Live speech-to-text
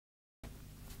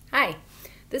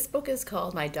This book is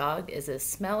called My Dog is as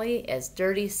Smelly as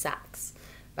Dirty Socks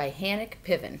by Hanoch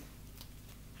Piven.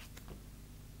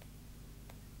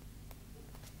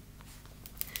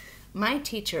 My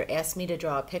teacher asked me to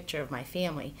draw a picture of my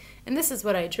family, and this is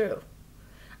what I drew.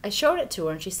 I showed it to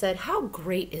her and she said, "How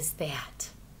great is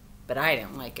that?" But I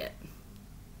didn't like it.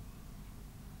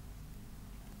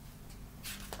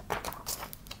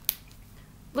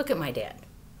 Look at my dad.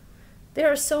 There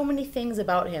are so many things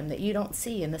about him that you don't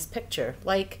see in this picture,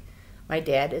 like my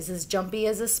dad is as jumpy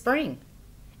as a spring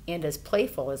and as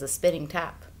playful as a spinning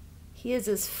top. He is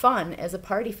as fun as a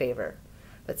party favor,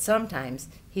 but sometimes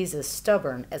he's as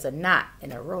stubborn as a knot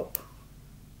in a rope.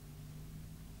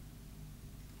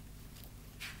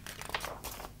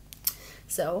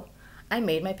 So I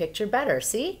made my picture better.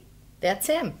 See? That's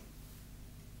him.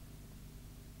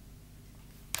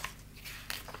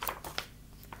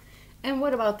 And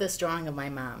what about this drawing of my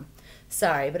mom?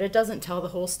 Sorry, but it doesn't tell the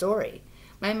whole story.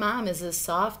 My mom is as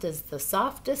soft as the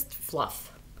softest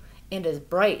fluff and as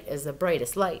bright as the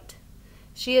brightest light.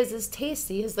 She is as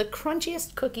tasty as the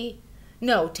crunchiest cookie.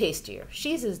 No, tastier.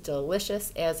 She's as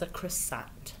delicious as a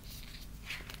croissant.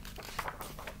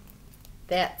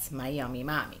 That's my yummy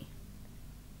mommy.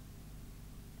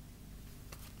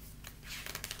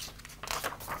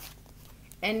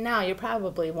 And now you're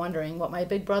probably wondering what my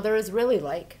big brother is really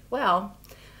like. Well,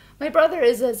 my brother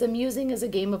is as amusing as a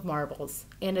game of marbles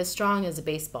and as strong as a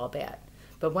baseball bat.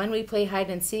 But when we play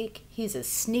hide and seek, he's as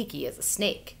sneaky as a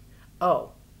snake.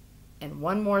 Oh, and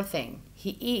one more thing.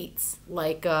 He eats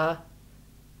like a...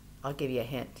 I'll give you a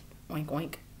hint. Oink,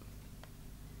 oink.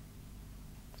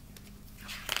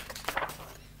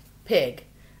 Pig.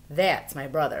 That's my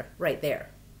brother right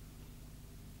there.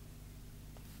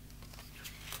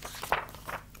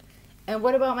 And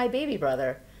what about my baby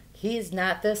brother? He's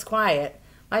not this quiet.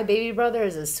 My baby brother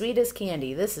is as sweet as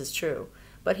candy, this is true.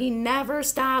 But he never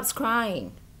stops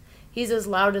crying. He's as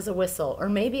loud as a whistle, or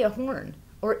maybe a horn,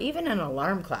 or even an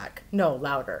alarm clock. No,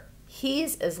 louder.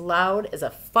 He's as loud as a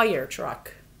fire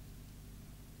truck.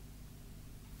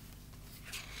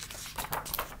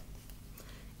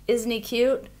 Isn't he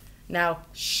cute? Now,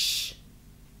 shh.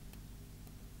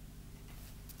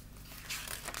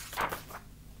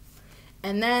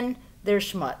 And then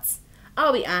there's Schmutz.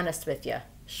 I'll be honest with you.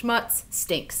 Schmutz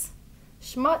stinks.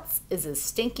 Schmutz is as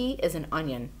stinky as an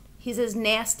onion. He's as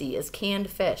nasty as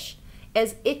canned fish,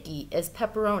 as icky as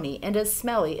pepperoni, and as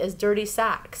smelly as dirty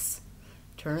socks.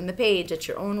 Turn the page at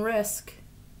your own risk.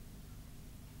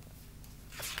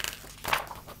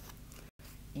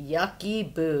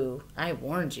 Yucky boo. I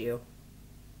warned you.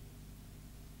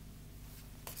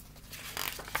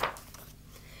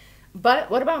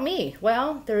 But what about me?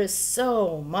 Well, there is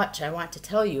so much I want to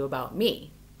tell you about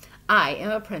me. I am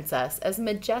a princess as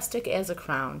majestic as a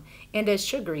crown and as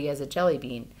sugary as a jelly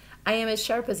bean. I am as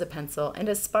sharp as a pencil and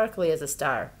as sparkly as a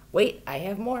star. Wait, I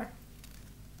have more.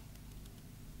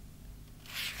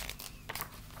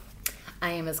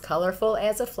 I am as colorful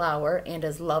as a flower and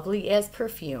as lovely as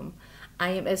perfume. I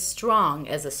am as strong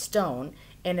as a stone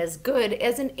and as good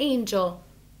as an angel.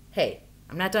 Hey,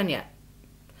 I'm not done yet.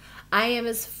 I am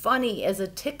as funny as a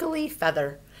tickly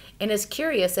feather and as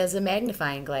curious as a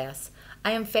magnifying glass.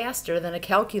 I am faster than a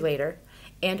calculator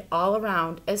and all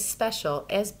around as special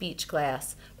as beach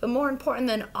glass. But more important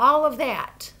than all of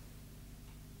that,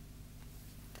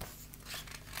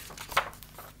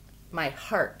 my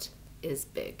heart is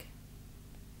big.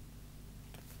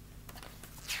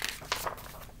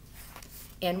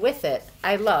 And with it,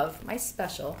 I love my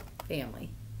special family.